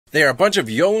They are a bunch of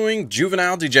YOLOing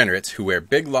juvenile degenerates who wear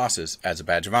big losses as a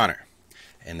badge of honor.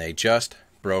 And they just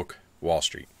broke Wall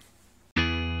Street.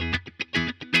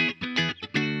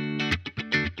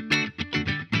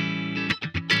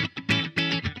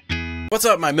 What's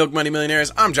up, my Milk Money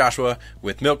millionaires? I'm Joshua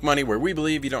with Milk Money, where we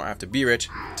believe you don't have to be rich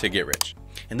to get rich.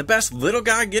 And the best little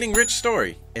guy getting rich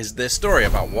story is this story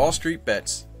about Wall Street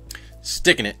bets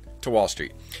sticking it to Wall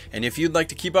Street. And if you'd like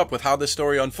to keep up with how this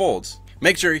story unfolds,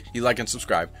 make sure you like and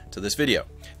subscribe to this video.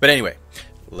 But anyway,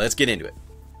 let's get into it.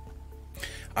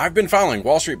 I've been following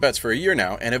Wall Street bets for a year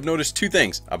now and have noticed two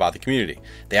things about the community.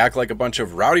 They act like a bunch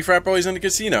of rowdy frat boys in a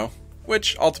casino,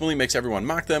 which ultimately makes everyone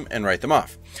mock them and write them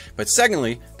off. But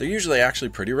secondly, they're usually actually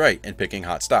pretty right in picking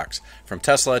hot stocks, from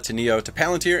Tesla to NIO to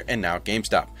Palantir and now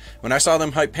Gamestop. When I saw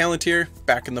them hype Palantir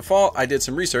back in the fall, I did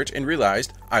some research and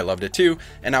realized I loved it too,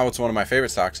 and now it's one of my favorite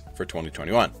stocks for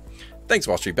 2021. Thanks,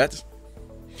 Wall Street bets.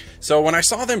 So when I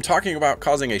saw them talking about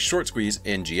causing a short squeeze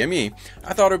in GME,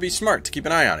 I thought it would be smart to keep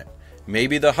an eye on it.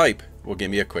 Maybe the hype will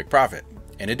give me a quick profit.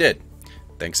 And it did.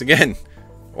 Thanks again,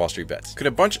 Wall Street bets. Could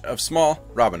a bunch of small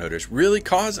Robinhooders really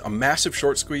cause a massive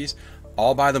short squeeze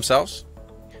all by themselves?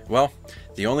 Well,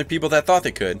 the only people that thought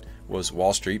they could was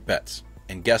Wall Street bets.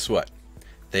 And guess what?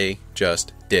 They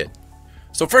just did.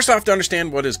 So first off, to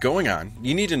understand what is going on,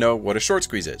 you need to know what a short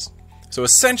squeeze is. So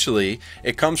essentially,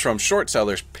 it comes from short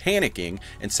sellers panicking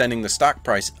and sending the stock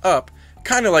price up,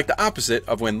 kind of like the opposite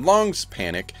of when longs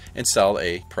panic and sell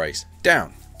a price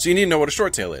down. So you need to know what a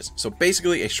short sale is. So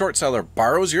basically, a short seller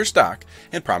borrows your stock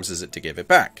and promises it to give it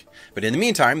back. But in the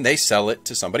meantime, they sell it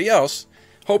to somebody else,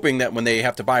 hoping that when they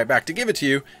have to buy it back to give it to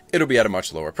you, it'll be at a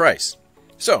much lower price.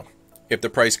 So if the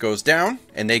price goes down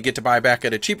and they get to buy back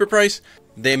at a cheaper price,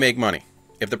 they make money.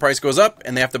 If the price goes up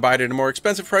and they have to buy it at a more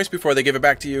expensive price before they give it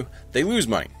back to you, they lose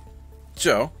money.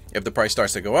 So if the price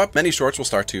starts to go up, many shorts will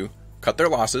start to cut their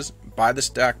losses, buy the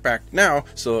stock back now,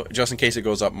 so just in case it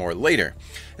goes up more later.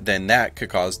 Then that could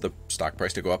cause the stock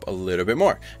price to go up a little bit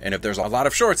more. And if there's a lot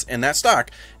of shorts in that stock,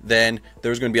 then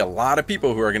there's going to be a lot of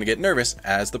people who are going to get nervous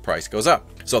as the price goes up.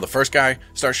 So the first guy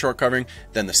starts short covering,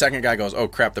 then the second guy goes, oh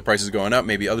crap, the price is going up,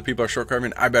 maybe other people are short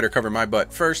covering, I better cover my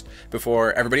butt first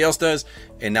before everybody else does,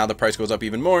 and now the price goes up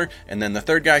even more. And then the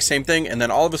third guy, same thing, and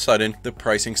then all of a sudden the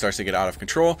pricing starts to get out of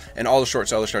control and all the short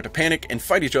sellers start to panic and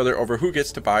fight each other over who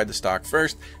gets to buy the stock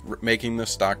first, making the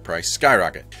stock price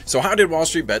skyrocket. So how did Wall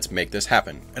Street bets make this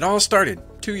happen? It all started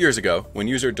 2 years ago when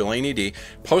user Delaney D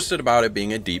posted about it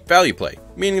being a deep value play,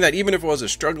 meaning that even if it was a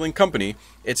struggling company,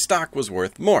 its stock was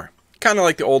worth more. Kind of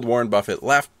like the old Warren Buffett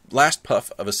last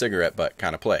puff of a cigarette butt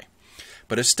kind of play.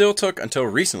 But it still took until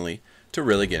recently to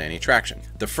really get any traction.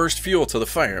 The first fuel to the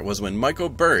fire was when Michael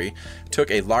Burry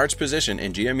took a large position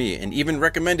in GME and even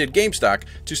recommended GameStop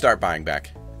to start buying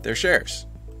back their shares.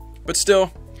 But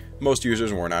still, most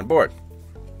users weren't on board.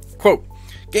 Quote,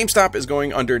 GameStop is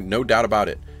going under, no doubt about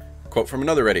it. Quote from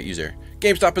another Reddit user,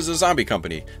 GameStop is a zombie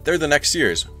company. They're the next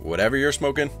Sears. Whatever you're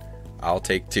smoking, I'll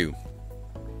take two.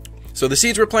 So the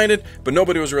seeds were planted, but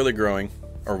nobody was really growing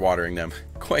or watering them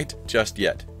quite just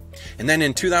yet. And then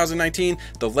in 2019,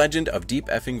 the legend of deep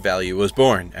effing value was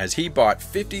born as he bought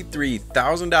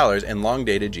 $53,000 in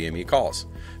long-dated GME calls,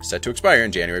 set to expire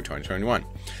in January of 2021.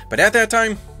 But at that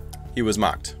time, he was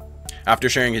mocked. After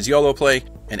sharing his YOLO play,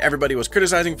 and everybody was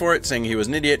criticizing for it, saying he was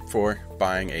an idiot for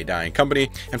buying a dying company.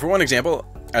 And for one example,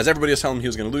 as everybody was telling him he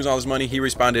was going to lose all his money, he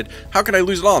responded, how could I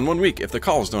lose it all in 1 week if the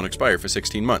calls don't expire for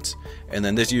 16 months? And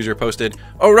then this user posted,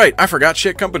 oh right, I forgot,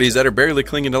 shit companies that are barely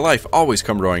clinging to life always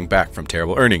come roaring back from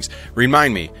terrible earnings.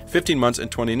 Remind me 15 months and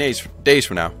 20 days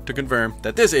from now to confirm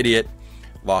that this idiot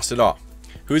lost it all.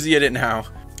 Who's the idiot now?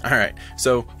 Alright,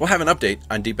 so we'll have an update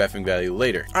on deep effing value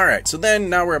later. Alright, so then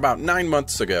now we're about 9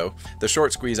 months ago, the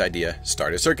short squeeze idea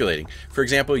started circulating. For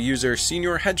example, user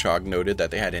Senior Hedgehog noted that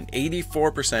they had an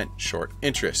 84% short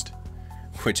interest,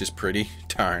 which is pretty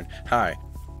darn high.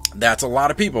 That's a lot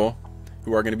of people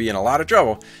who are going to be in a lot of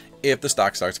trouble if the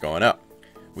stock starts going up.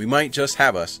 We might just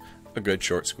have us a good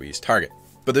short squeeze target.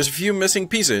 But there's a few missing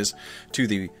pieces to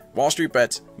the Wall Street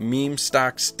bets meme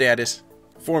stock status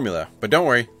formula, but don't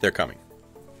worry, they're coming.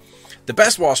 The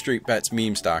best Wall Street bets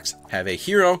meme stocks have a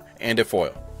hero and a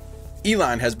foil.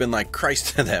 Elon has been like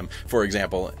Christ to them, for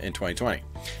example, in 2020.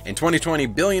 In 2020,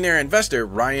 billionaire investor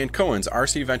Ryan Cohen's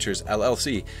RC Ventures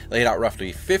LLC laid out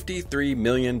roughly $53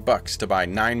 million to buy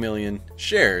 9 million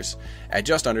shares at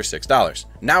just under $6.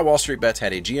 Now Wall Street bets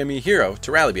had a GME hero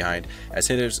to rally behind, as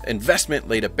his investment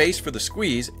laid a base for the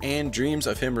squeeze, and dreams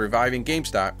of him reviving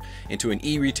GameStop into an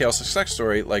e-retail success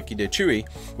story like he did Chewy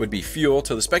would be fuel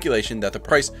to the speculation that the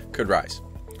price could rise.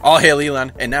 All hail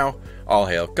Elon, and now all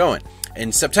hail Cohen.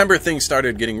 In September, things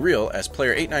started getting real as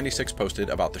player 896 posted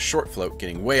about the short float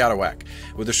getting way out of whack,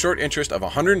 with a short interest of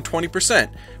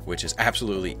 120%, which is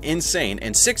absolutely insane,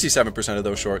 and 67% of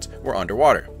those shorts were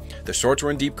underwater. The shorts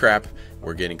were in deep crap.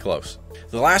 We're getting close.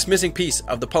 The last missing piece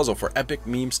of the puzzle for epic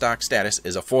meme stock status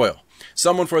is a foil,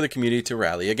 someone for the community to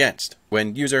rally against.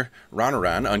 When user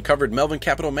Ronaran uncovered Melvin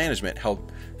Capital Management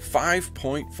held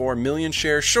 5.4 million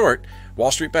shares short,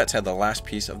 Wall Street Bets had the last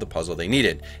piece of the puzzle they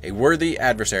needed, a worthy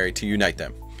adversary to unite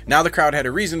them. Now the crowd had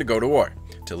a reason to go to war,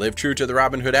 to live true to the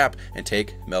Robinhood app and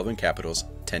take Melvin Capital's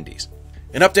tendies.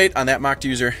 An update on that mocked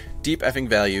user, Deep Effing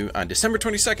Value, on December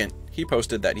 22nd, he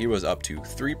posted that he was up to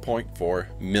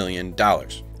 $3.4 million.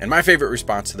 And my favorite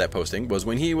response to that posting was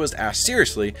when he was asked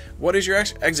seriously, what is your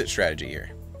exit strategy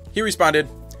here? He responded,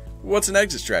 what's an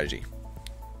exit strategy?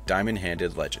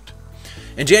 Diamond-handed legend.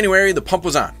 In January, the pump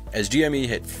was on, as GME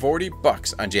hit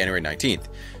 $40 on January 19th.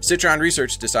 Citron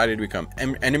Research decided to become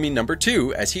enemy number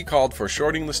 2 as he called for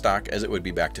shorting the stock as it would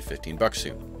be back to $15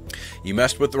 soon. You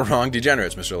messed with the wrong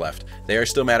degenerates, Mr. Left. They are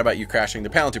still mad about you crashing the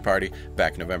Palantir party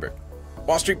back in November.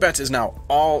 Wall Street Bets is now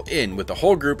all in, with the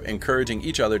whole group encouraging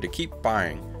each other to keep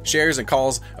buying shares and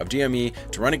calls of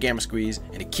GME, to run a gamma squeeze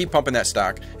and to keep pumping that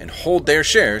stock and hold their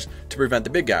shares to prevent the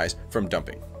big guys from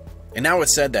dumping. And now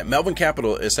it's said that Melvin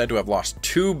Capital is said to have lost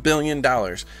 $2 billion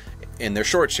in their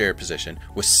short share position,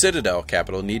 with Citadel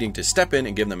Capital needing to step in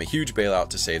and give them a huge bailout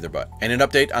to save their butt. And an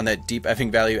update on that Deep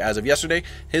Effing Value as of yesterday,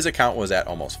 his account was at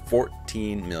almost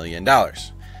 $14 million.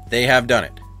 They have done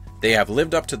it. They have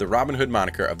lived up to the Robinhood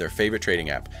moniker of their favorite trading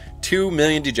app. 2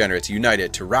 million degenerates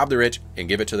united to rob the rich and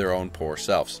give it to their own poor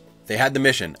selves. They had the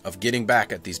mission of getting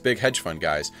back at these big hedge fund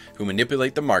guys who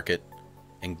manipulate the market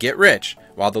and get rich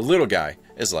while the little guy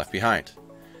is left behind.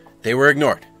 They were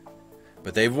ignored,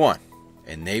 but they've won,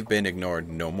 and they've been ignored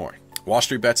no more. Wall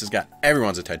Street Bets has got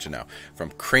everyone's attention now,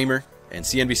 from Kramer and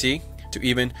CNBC to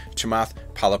even Chamath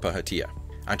Palihapitiya.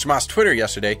 On Chamath's Twitter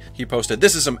yesterday, he posted,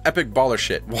 "This is some epic baller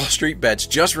shit. Wall Street Bets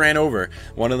just ran over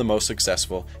one of the most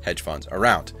successful hedge funds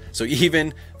around." So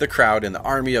even the crowd and the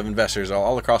army of investors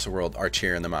all across the world are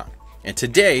cheering them on. And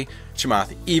today,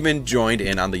 Chamath even joined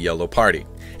in on the yellow party.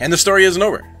 And the story isn't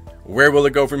over. Where will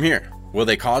it go from here? Will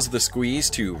they cause the squeeze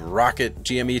to rocket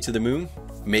GME to the moon?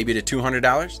 Maybe to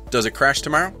 $200? Does it crash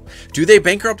tomorrow? Do they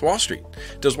bankrupt Wall Street?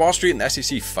 Does Wall Street and the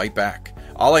SEC fight back?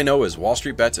 All I know is Wall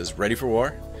Street Bets is ready for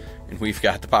war, and we've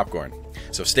got the popcorn.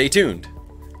 So stay tuned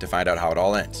to find out how it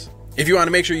all ends. If you want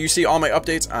to make sure you see all my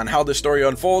updates on how this story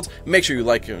unfolds, make sure you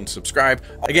like and subscribe.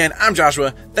 Again, I'm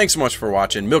Joshua. Thanks so much for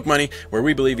watching Milk Money, where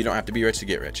we believe you don't have to be rich to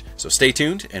get rich. So stay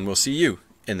tuned, and we'll see you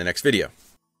in the next video.